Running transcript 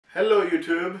Hello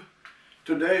YouTube!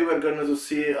 Today we're going to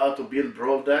see how to build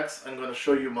brawl decks. I'm going to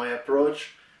show you my approach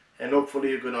and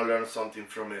hopefully you're going to learn something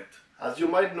from it. As you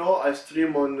might know, I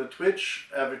stream on Twitch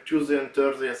every Tuesday and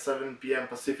Thursday at 7 PM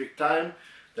Pacific time.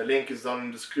 The link is down in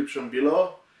the description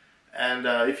below. And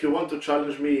if you want to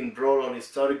challenge me in Brawl or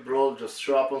Historic Brawl, just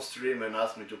show up on stream and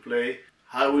ask me to play.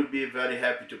 I will be very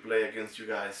happy to play against you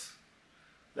guys.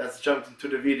 Let's jump into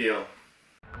the video.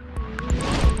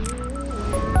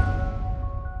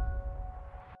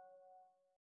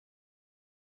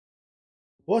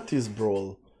 What is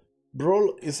Brawl?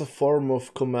 Brawl is a form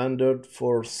of commander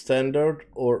for standard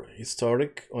or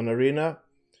historic on Arena.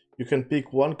 You can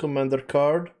pick one commander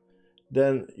card,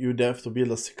 then you'd have to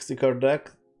build a 60 card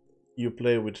deck. You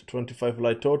play with 25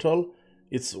 light total.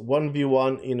 It's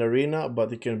 1v1 in Arena,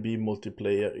 but it can be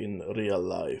multiplayer in real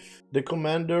life. The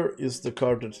commander is the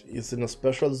card that is in a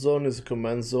special zone, is a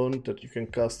command zone that you can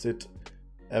cast it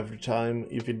every time.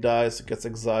 If it dies, it gets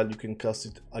exiled, you can cast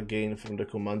it again from the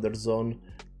commander zone,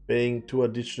 paying 2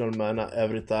 additional mana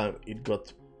every time it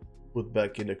got put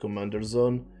back in the commander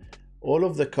zone. All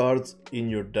of the cards in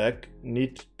your deck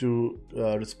need to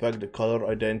respect the color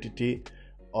identity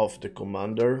of the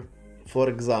commander. For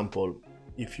example,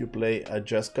 if you play a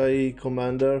Jeskai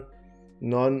commander,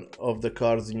 none of the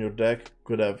cards in your deck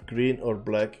could have green or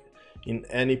black in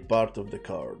any part of the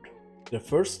card. The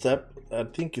first step, I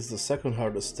think, is the second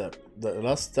hardest step. The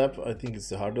last step, I think, is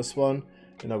the hardest one,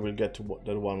 and I will get to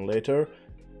that one later.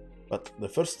 But the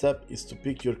first step is to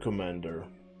pick your commander.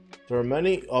 There are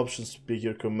many options to pick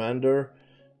your commander.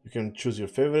 You can choose your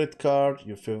favorite card,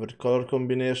 your favorite color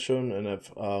combination, and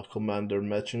have a commander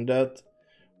matching that,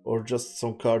 or just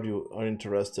some card you are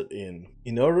interested in.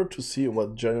 In order to see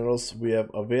what generals we have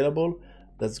available,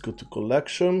 let's go to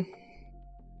collection.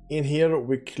 In here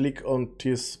we click on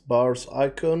this bars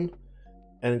icon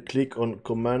and click on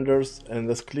commanders, and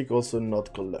let's click also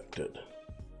not collected.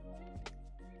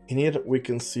 In here we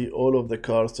can see all of the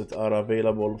cards that are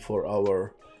available for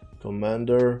our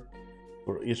commander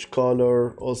for each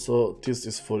color. Also, this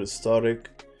is for historic,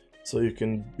 so you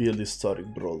can build historic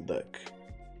brawl deck.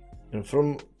 And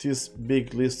from this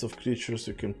big list of creatures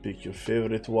you can pick your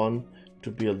favorite one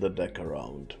to build the deck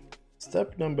around.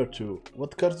 Step number 2.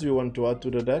 What cards do you want to add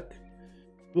to the deck?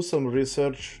 Do some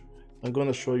research. I'm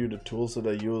gonna show you the tools that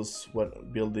I use when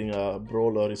building a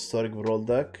brawl or historic brawl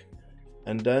deck.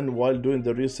 And then while doing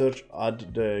the research,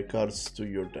 add the cards to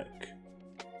your deck.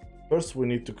 First we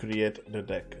need to create the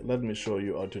deck. Let me show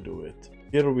you how to do it.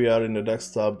 Here we are in the decks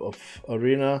tab of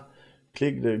Arena.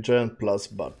 Click the giant plus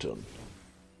button.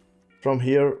 From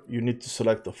here you need to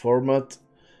select a format.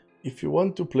 If you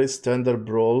want to play standard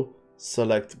brawl,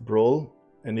 select brawl,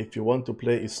 and if you want to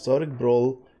play historic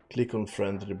brawl, click on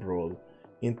friendly brawl.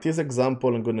 In this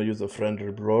example I'm going to use a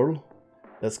friendly brawl.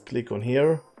 Let's click on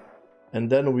here, and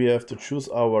then we have to choose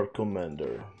our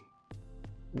commander.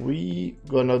 We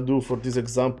gonna do for this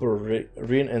example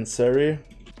Rin and Seri.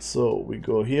 So we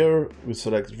go here, we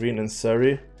select Rin and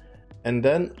Seri, and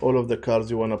then all of the cards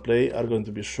you want to play are going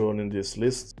to be shown in this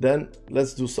list. Then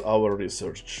let's do our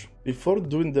research. Before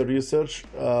doing the research,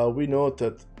 we know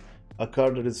that a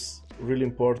card that is really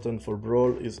important for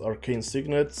Brawl is Arcane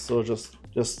Signet, so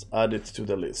just add it to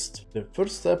the list. The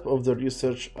first step of the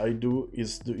research I do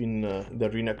is in the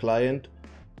Arena client.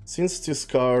 Since this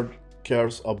card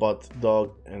cares about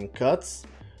dog and cats,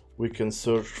 we can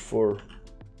search for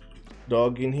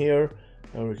dog in here,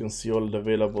 and we can see all the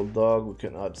available dog. We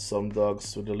can add some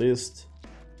dogs to the list.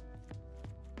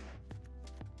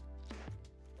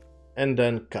 And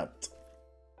then cat.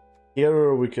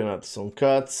 Here we can add some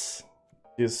cats.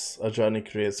 This Ajani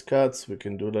creates cats, we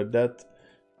can do like that,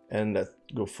 and let's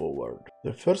go forward.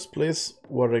 The first place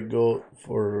where I go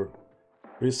for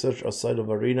research outside of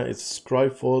Arena is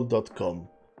Scryfall.com.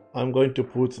 I'm going to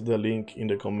put the link in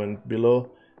the comment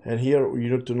below, and here you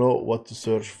need to know what to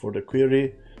search for the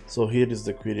query. So here is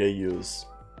the query I use.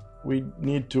 We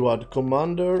need to add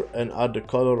commander and add the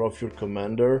color of your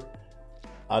commander,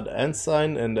 add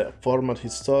ensign and the format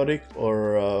historic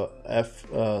or F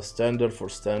standard for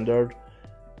standard,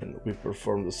 and we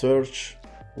perform the search.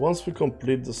 Once we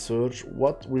complete the search,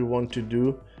 what we want to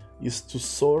do is to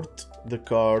sort the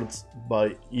cards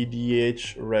by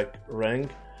EDHREC rank.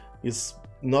 It's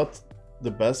not the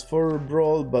best for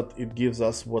Brawl, but it gives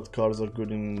us what cards are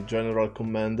good in general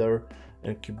commander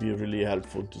and can be really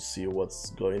helpful to see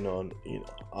what's going on in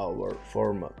our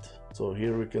format. So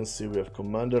here we can see we have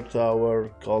Commander Tower,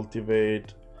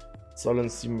 Cultivate, Solemn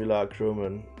Simulacrum,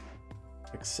 and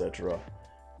etc.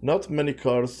 Not many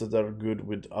cards that are good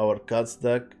with our cats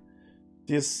deck.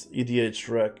 This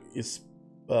EDHREC is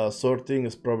sorting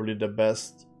is probably the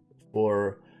best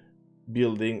for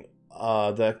building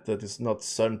a deck that is not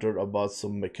centered about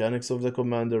some mechanics of the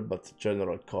commander, but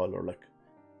general color, like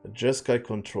a Jeskai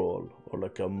control or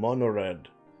like a mono red,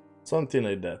 something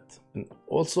like that. And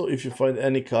also, if you find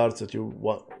any cards that you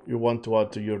want to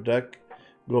add to your deck,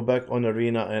 go back on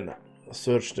Arena and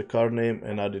search the card name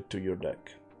and add it to your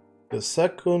deck. The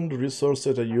second resource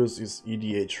that I use is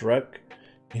EDHREC.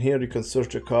 In here you can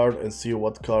search a card and see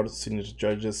what card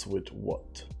synergizes with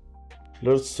what.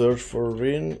 Let's search for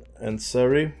Rin and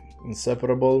Seri,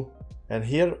 Inseparable. And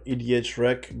here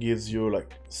EDHREC gives you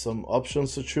like some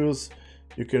options to choose.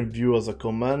 You can view as a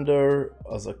commander,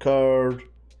 as a card,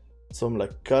 some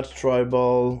like cat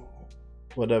tribal,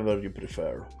 whatever you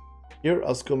prefer. Here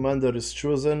as commander is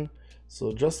chosen,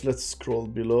 so just let's scroll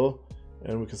below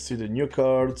and we can see the new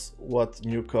cards, what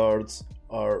new cards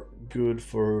are good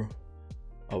for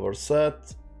our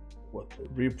set, what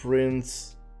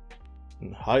reprints,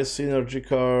 and high synergy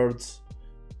cards,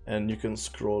 and you can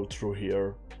scroll through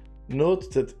here.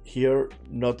 Note that here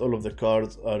not all of the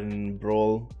cards are in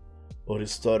Brawl or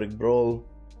Historic Brawl,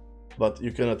 but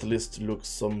you can at least look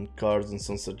some cards and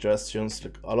some suggestions.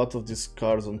 Like a lot of these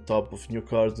cards on top of new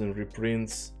cards and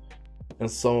reprints, and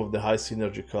some of the high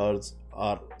synergy cards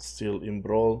are still in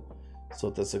Brawl, so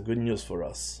that's a good news for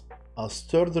us. As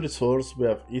third resource we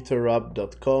have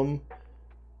EtherHub.com.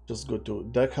 Just go to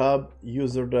Deck Hub,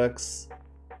 User Decks,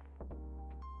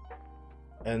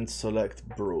 and select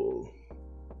Brawl.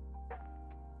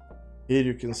 Here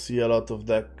you can see a lot of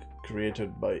deck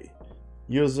created by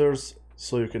users,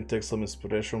 so you can take some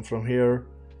inspiration from here.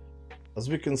 As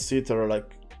we can see, there are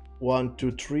like 1,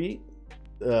 2, 3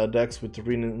 decks with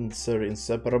Rin and Seri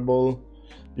Inseparable.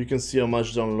 You can see how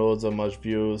much downloads, how much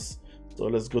views. So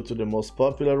let's go to the most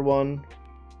popular one.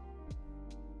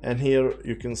 And here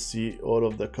you can see all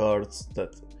of the cards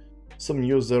that some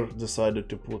user decided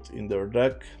to put in their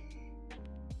deck.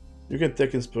 You can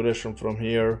take inspiration from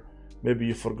here. Maybe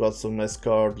you forgot some nice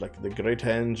card like the Great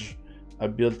Henge. I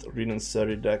built Rin and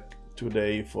Seri deck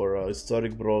today for a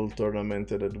Historic Brawl tournament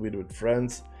that I did with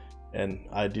friends, and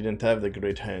I didn't have the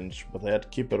Great Henge, but I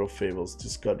had Keeper of Fables.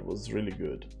 This card was really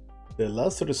good. The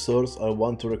last resource I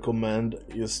want to recommend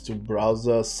is to browse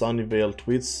Sunyveil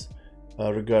tweets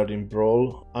regarding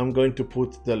Brawl. I'm going to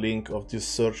put the link of this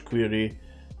search query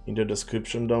in the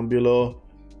description down below,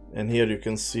 and here you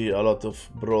can see a lot of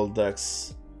Brawl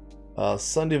decks.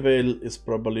 Sunyveil is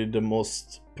probably the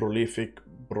most prolific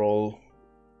Brawl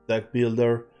deck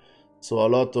builder, so a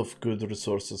lot of good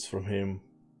resources from him.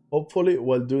 Hopefully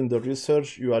while doing the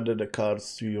research you added the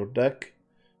cards to your deck.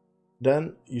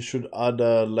 Then you should add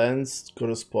a lens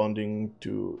corresponding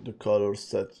to the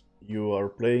colors that you are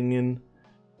playing in,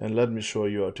 and let me show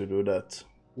you how to do that.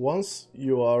 Once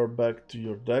you are back to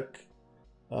your deck,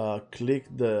 click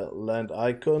the land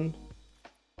icon,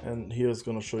 and here it's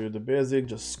going to show you the basic.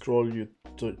 Just scroll you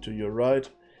to your right,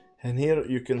 and here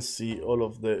you can see all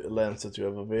of the lands that you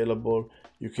have available.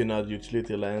 You can add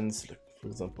utility lands, like for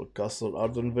example Castle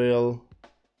Ardenvale.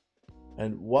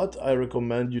 And what I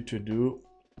recommend you to do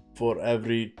for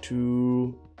every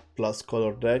 2+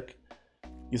 color deck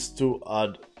is to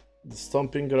add the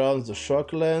Stomping Grounds, the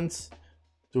Shock lands,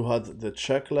 to add the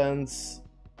Check lands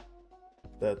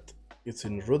that it's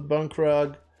in Rootbound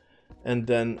Crag, and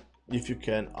then if you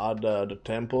can add the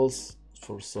temples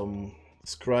for some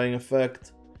scrying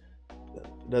effect.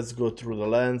 Let's go through the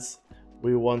lands.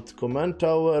 We want Command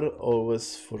Tower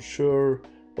always for sure.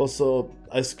 Also,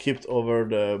 I skipped over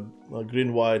the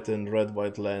green, white and red,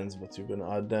 white lands, but you're gonna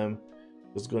add them.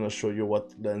 Just gonna show you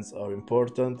what lands are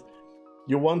important.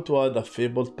 You want to add a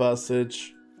Fabled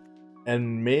Passage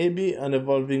and maybe an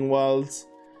Evolving Wilds,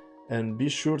 and be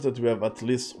sure that we have at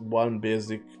least one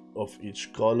basic of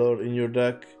each color in your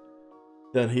deck.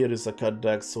 Then here is a cat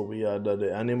deck, so we add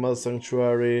the Animal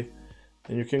Sanctuary,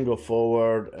 and you can go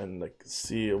forward and like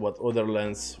see what other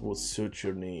lands would suit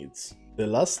your needs. The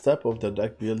last step of the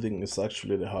deck building is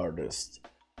actually the hardest,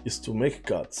 is to make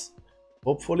cuts.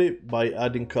 Hopefully by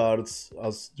adding cards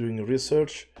as doing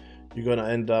research, you're gonna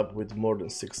end up with more than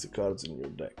 60 cards in your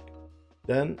deck.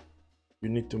 Then you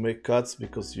need to make cuts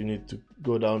because you need to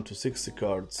go down to 60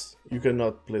 cards. You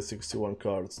cannot play 61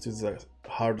 cards. This is a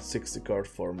hard 60 card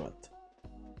format.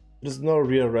 There's no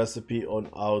real recipe on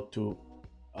how to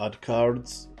add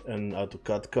cards and how to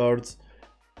cut cards,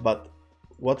 but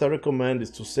what I recommend is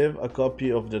to save a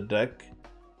copy of the deck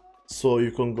so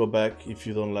you can go back if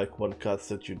you don't like one cut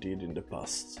that you did in the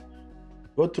past.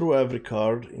 Go through every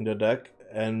card in the deck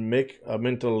and make a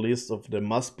mental list of the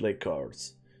must play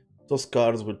cards. Those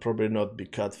cards will probably not be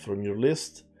cut from your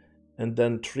list, and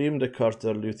then trim the cards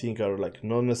that you think are like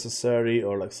non necessary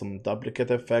or like some duplicate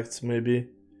effects maybe.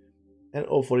 and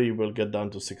hopefully you will get down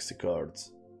to 60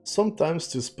 cards.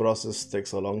 Sometimes this process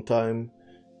takes a long time.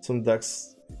 Some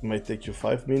decks might take you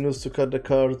 5 minutes to cut the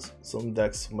cards, some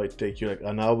decks might take you like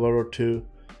an hour or two.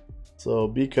 So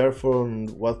be careful on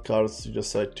what cards you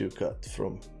decide to cut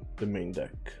from the main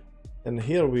deck. And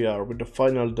here we are with the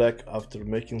final deck after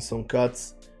making some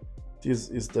cuts. This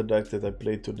is the deck that I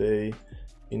played today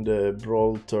in the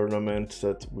Brawl tournament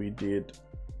that we did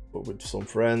with some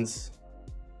friends.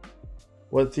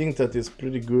 One thing that is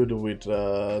pretty good with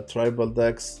tribal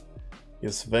decks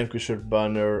is Vanquisher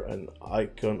Banner and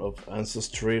Icon of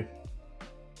Ancestry.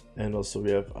 And also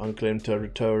we have Unclaimed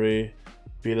Territory,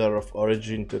 Pillar of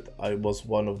Origin that was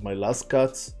one of my last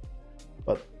cuts.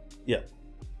 But yeah,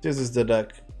 this is the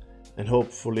deck, and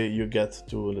hopefully you get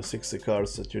to the 60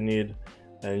 cards that you need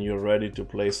and you're ready to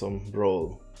play some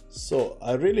Brawl. So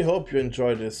I really hope you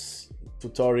enjoyed this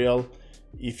tutorial.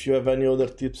 If you have any other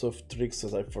tips or tricks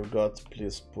that I forgot,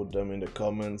 please put them in the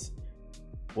comments.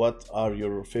 What are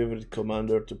your favorite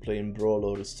commander to play in Brawl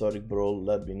or Historic Brawl?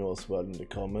 Let me know as well in the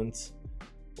comments.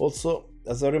 Also,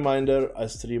 as a reminder, I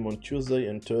stream on Tuesday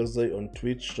and Thursday on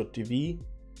twitch.tv,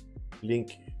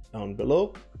 link down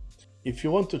below. If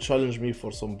you want to challenge me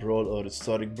for some Brawl or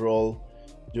Historic Brawl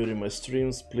during my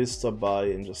streams, please stop by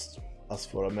and just ask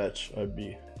for a match. I'd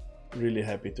be really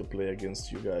happy to play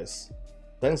against you guys.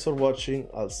 Thanks for watching,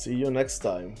 I'll see you next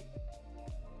time.